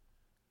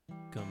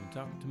Come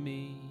talk to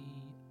me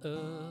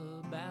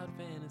about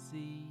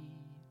fantasy.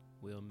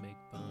 We'll make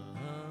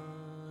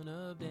fun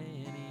of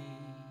Danny.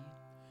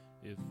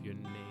 If your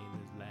name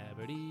is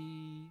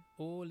Laverty,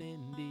 or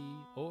Lindy,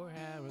 or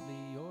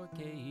Harley, or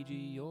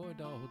KG, or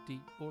Dalty,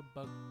 or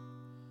Buck,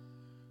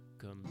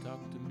 come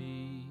talk to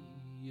me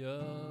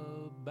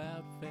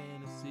about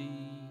fantasy.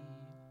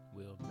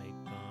 We'll make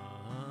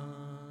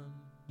fun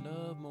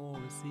of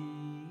Morrissey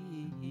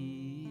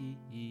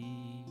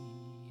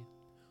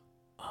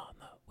on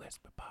the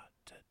Whisper Pod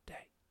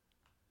today.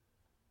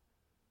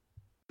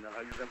 You know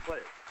how you're gonna play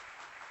it?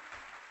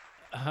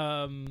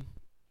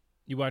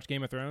 You watch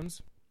Game of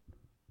Thrones?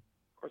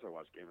 Of course I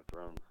watched Game of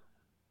Thrones.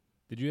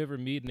 Did you ever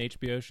meet an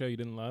HBO show you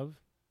didn't love?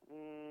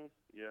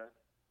 Yeah.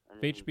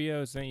 If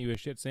HBO sent you a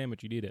shit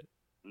sandwich, you'd eat it.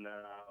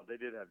 No, they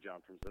did have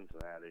John from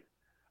Cincinnati.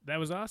 That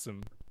was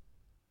awesome.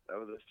 That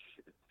was a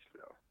shit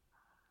show.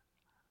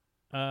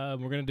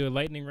 We're going to do a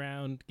lightning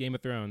round, Game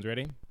of Thrones.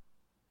 Ready?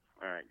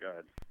 All right, go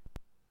ahead.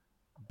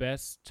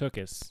 Best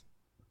Tookus.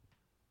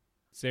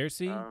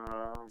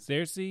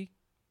 Cersei,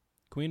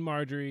 Queen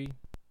Marjorie,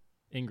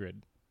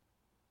 Ingrid.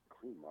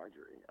 Queen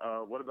Marjorie.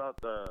 What about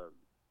the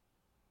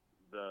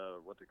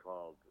what's it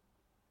called?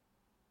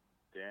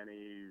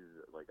 Danny's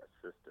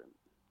assistant.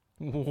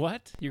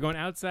 What? You're going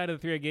outside of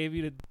the three I gave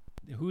you to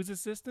whose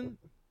assistant?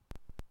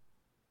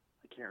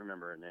 I can't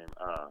remember her name.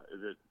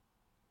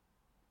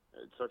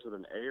 It starts with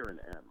an A or an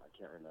M? I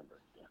can't remember.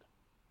 Yeah.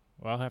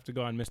 Well, I'll have to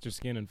go on Mr.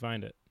 Skin and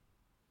find it.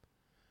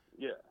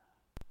 Yeah.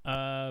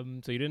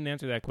 So you didn't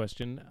answer that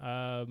question.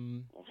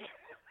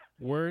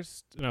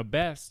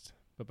 Best,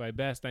 but by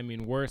best I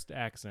mean worst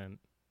accent.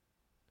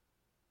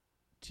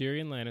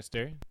 Tyrion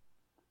Lannister,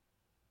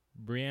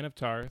 Brienne of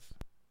Tarth,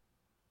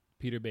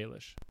 Peter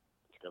Baelish.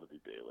 It's got to be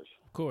Baelish.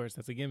 Of course,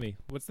 that's a gimme.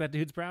 What's that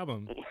dude's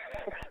problem?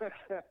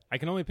 I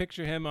can only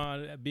picture him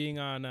being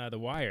on The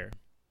Wire.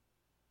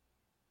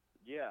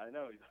 Yeah, I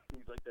know.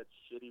 He's like that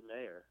shitty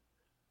mayor.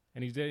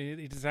 And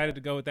he decided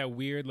to go with that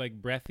weird,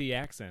 breathy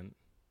accent.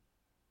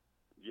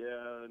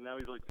 Yeah, now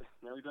he's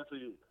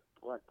actually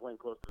playing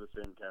close to the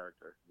same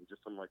character. He's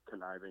just some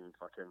conniving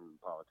fucking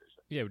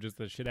politician. Yeah, with just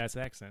the shit ass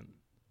accent.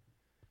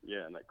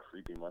 Yeah, and that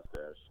creepy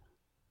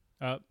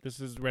mustache. This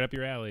is right up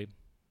your alley.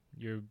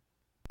 You're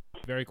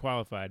very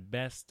qualified.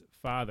 Best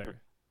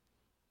father: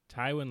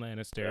 Tywin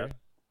Lannister, Yeah.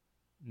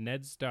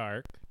 Ned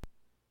Stark,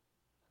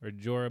 or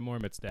Jorah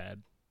Mormont's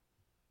dad.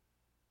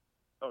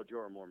 Oh,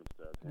 Jorah Mormont's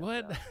dad.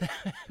 What?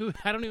 Yeah.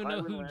 I don't even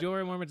know who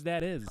Jorah Mormont's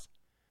dad is.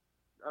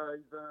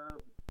 He's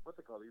what's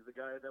it called? He's the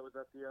guy that was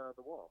at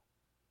the wall.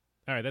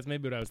 All right, that's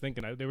maybe what I was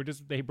thinking.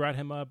 They brought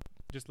him up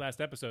just last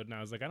episode, and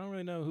I was like, I don't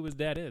really know who his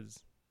dad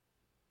is.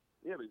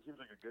 Yeah, but he seems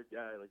like a good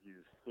guy.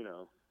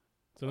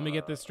 So let me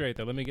get this straight,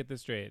 though.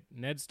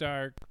 Ned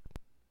Stark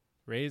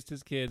raised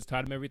his kids,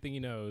 taught him everything he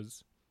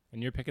knows,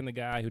 and you're picking the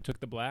guy who took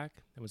the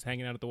black and was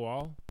hanging out at the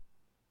wall?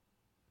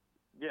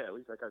 Yeah, at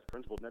least that guy's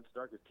principal. Ned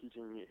Stark is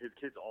teaching his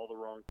kids all the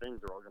wrong things.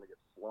 They're all going to get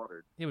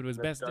slaughtered. Yeah, but it was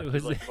Ned best. Stark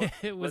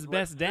It was is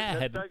best dad.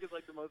 Ned Stark is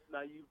the most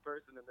naive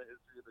person in the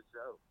history of the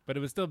show. But it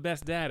was still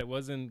best dad. It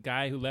wasn't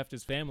guy who left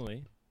his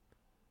family.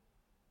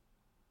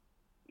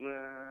 I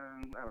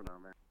don't know,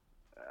 man.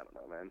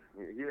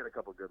 He had a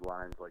couple good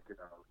lines,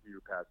 he who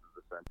passes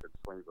the sentence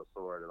swings a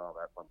sword and all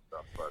that fun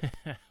stuff.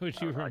 But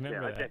Would you remember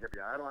that? I can't give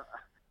you. I don't.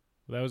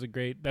 Well, that was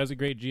a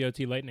great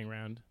GOT lightning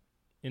round.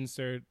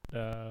 Insert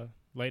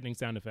lightning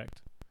sound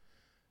effect.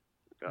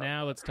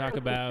 Now let's talk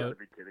about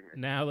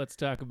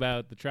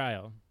the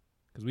trial,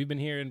 because we've been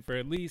hearing for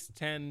at least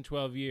 10,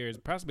 12 years,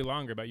 possibly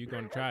longer, about you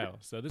going to trial.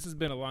 So this has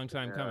been a long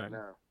time coming. I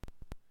know.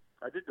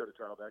 I did go to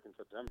trial back in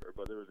September,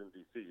 but it was in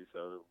D.C.,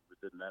 so it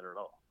didn't matter at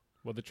all.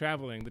 Well, the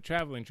traveling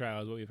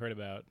trial is what we've heard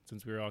about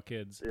since we were all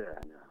kids. Yeah,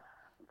 I know.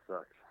 It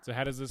sucks. So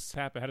how does this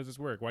happen? How does this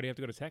work? Why do you have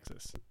to go to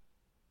Texas?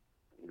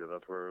 Yeah,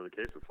 that's where the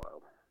case was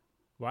filed.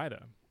 Why,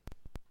 though?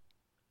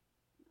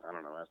 I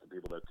don't know. Ask the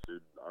people that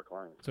sued our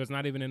clients. So it's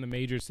not even in a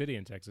major city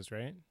in Texas,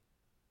 right?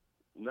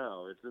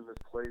 No, it's in this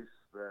place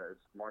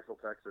it's Marshall,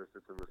 Texas.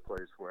 It's in this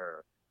place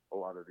where a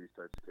lot of these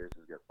types of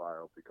cases get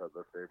filed because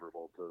they're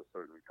favorable to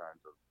certain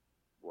kinds of,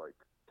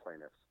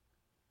 plaintiffs.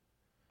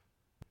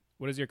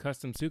 What does your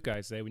custom suit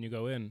guy say when you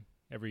go in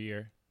every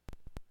year?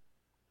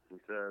 He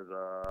says,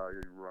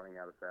 you're running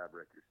out of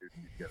fabric. Your suit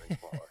keeps getting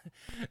smaller.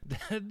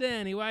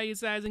 Danny, why are you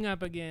sizing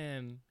up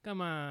again? Come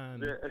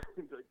on. Yeah.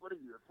 He's like, what are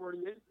you, at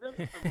 48? I'm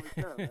like,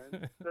 no,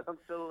 man. I'm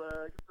still,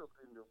 I can still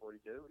fit into a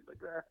 42. He's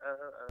like,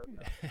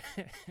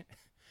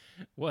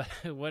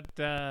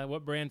 no.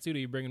 What brand suit are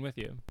you bringing with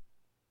you?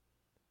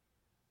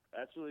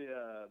 Actually,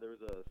 there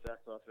was a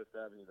Saks off Fifth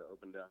Avenue that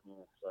opened down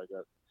here. So I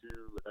got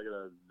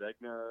a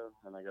Zegna,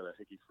 and I got a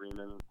Hickey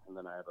Freeman, and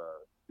then I have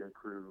a J.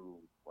 Crew,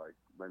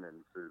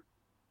 linen suit.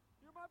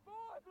 You're my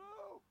boy,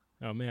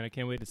 Blue! Oh, man, I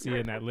can't wait to see you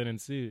in that linen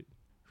suit.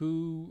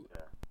 Who,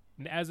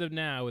 as of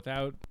now,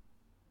 without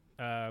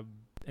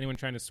anyone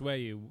trying to sway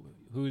you,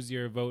 who's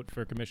your vote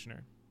for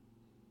commissioner?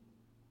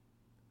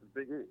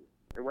 Big E.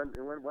 It went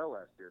well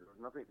last year. There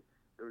was nothing.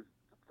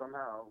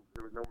 Somehow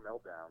there was no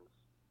meltdowns.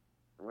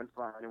 It went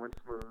fine. It went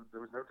smooth. There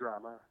was no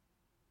drama.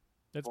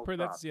 That's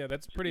pretty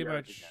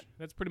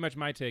much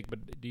my take.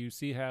 But do you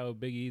see how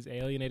Big E's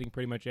alienating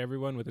pretty much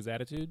everyone with his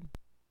attitude?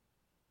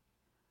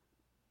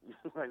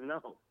 I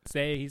know.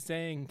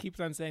 Keeps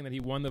on saying that he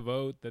won the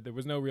vote, that there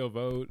was no real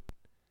vote.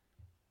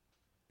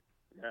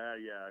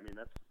 Yeah. I mean,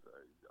 that's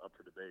up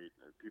for debate.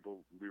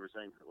 We were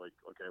saying like,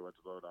 okay, let's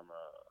vote on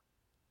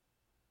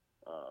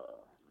the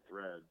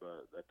thread,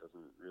 but that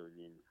doesn't really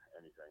mean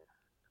anything.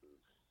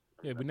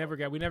 Yeah, we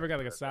never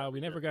got a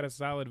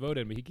solid vote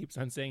in, but he keeps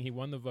on saying he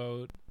won the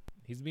vote.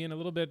 He's being a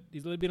little bit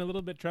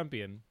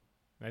Trumpian.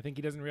 I think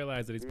he doesn't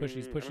realize that he's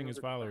pushing his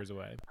followers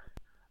away.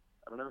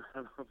 I don't know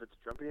if it's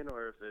Trumpian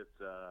or if it's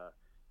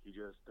he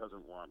just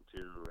doesn't want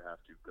to have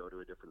to go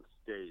to a different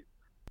state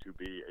to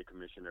be a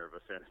commissioner of a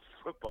fantasy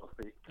football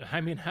league.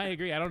 I mean, I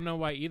agree. I don't know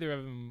why either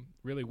of them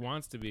really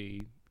wants to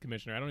be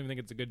commissioner. I don't even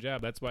think it's a good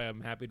job. That's why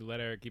I'm happy to let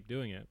Eric keep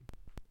doing it.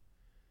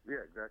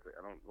 Yeah, exactly.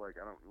 I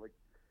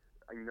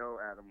know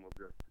Adam will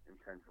just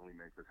intentionally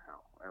make this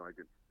hell.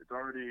 It's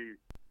already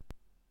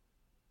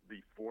the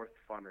fourth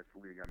funnest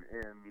league I'm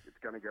in. It's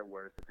gonna get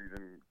worse if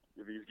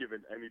he's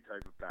given any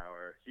type of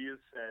power. He has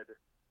said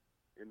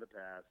in the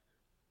past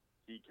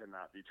he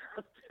cannot be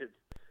trusted.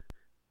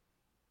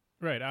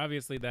 Right.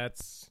 Obviously,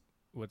 that's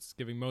what's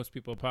giving most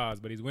people pause.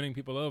 But he's winning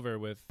people over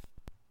with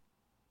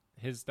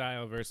his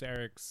style versus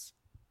Eric's.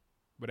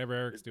 Whatever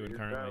Eric's doing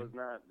currently. His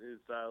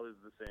style is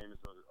the same as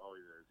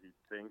always is. He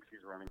thinks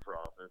he's running for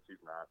office. He's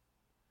not.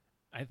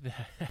 I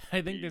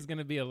think there's going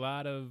to be a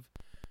lot of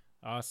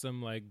awesome,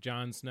 like,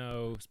 Jon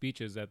Snow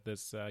speeches at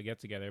this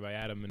get-together by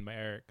Adam and by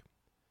Eric.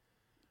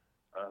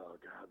 Oh,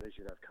 God, they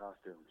should have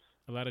costumes.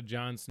 A lot of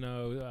Jon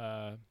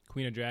Snow,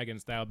 Queen of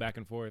Dragons style back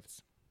and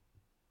forths.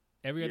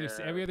 Every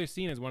other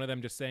scene is one of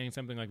them just saying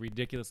something, like,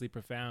 ridiculously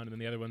profound, and then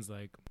the other one's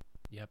like,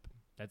 yep,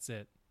 that's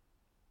it.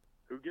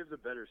 Who gives a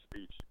better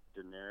speech,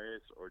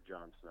 Daenerys or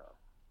Jon Snow?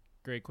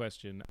 Great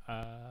question.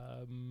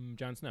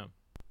 Jon Snow.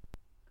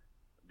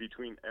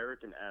 Between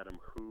Eric and Adam,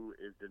 who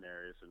is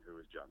Daenerys and who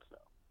is Jon Snow?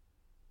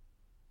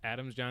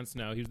 Adam's Jon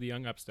Snow. He's the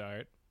young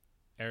upstart.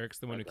 Eric's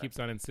the one who keeps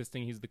on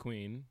insisting he's the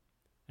queen.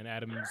 And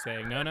Adam's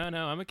saying, no,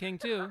 I'm a king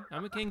too.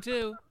 I'm a king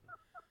too.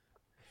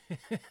 That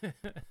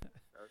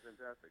was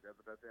fantastic. That's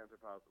the best answer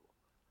possible.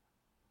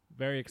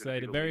 Very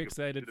excited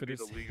for this.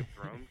 The League of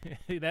Thrones?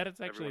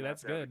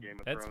 That's good.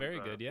 That's very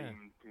good, yeah.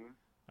 Team?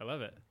 I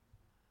love it.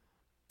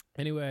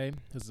 Anyway,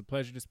 it was a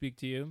pleasure to speak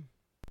to you.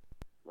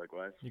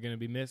 Likewise. You're going to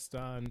be missed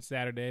on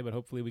Saturday, but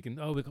hopefully we can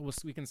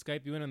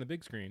Skype you in on the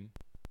big screen.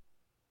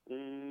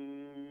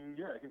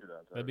 Yeah, I can do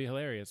that. That'd be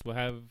hilarious. We'll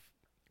have,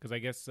 because I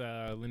guess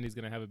Lindy's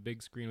going to have a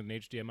big screen with an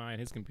HDMI on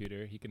his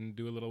computer. He can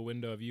do a little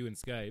window of you in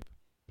Skype.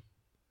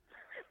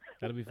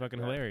 That'll be fucking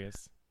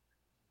hilarious.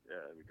 Yeah,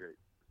 that'd be great.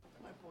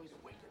 My boy's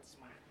wicked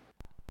smart.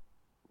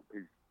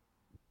 Peace.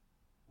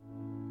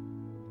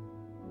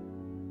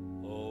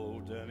 Oh,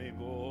 Danny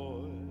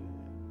boy,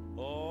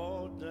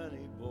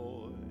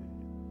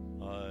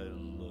 I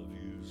love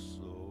you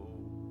so.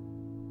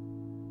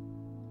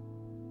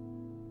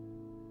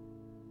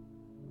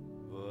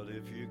 But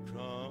if you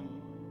come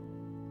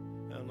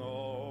and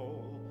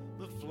all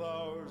the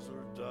flowers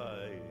are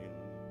dying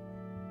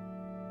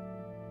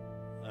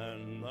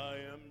and I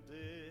am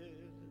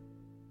dead.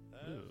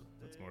 Ooh,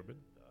 that's morbid.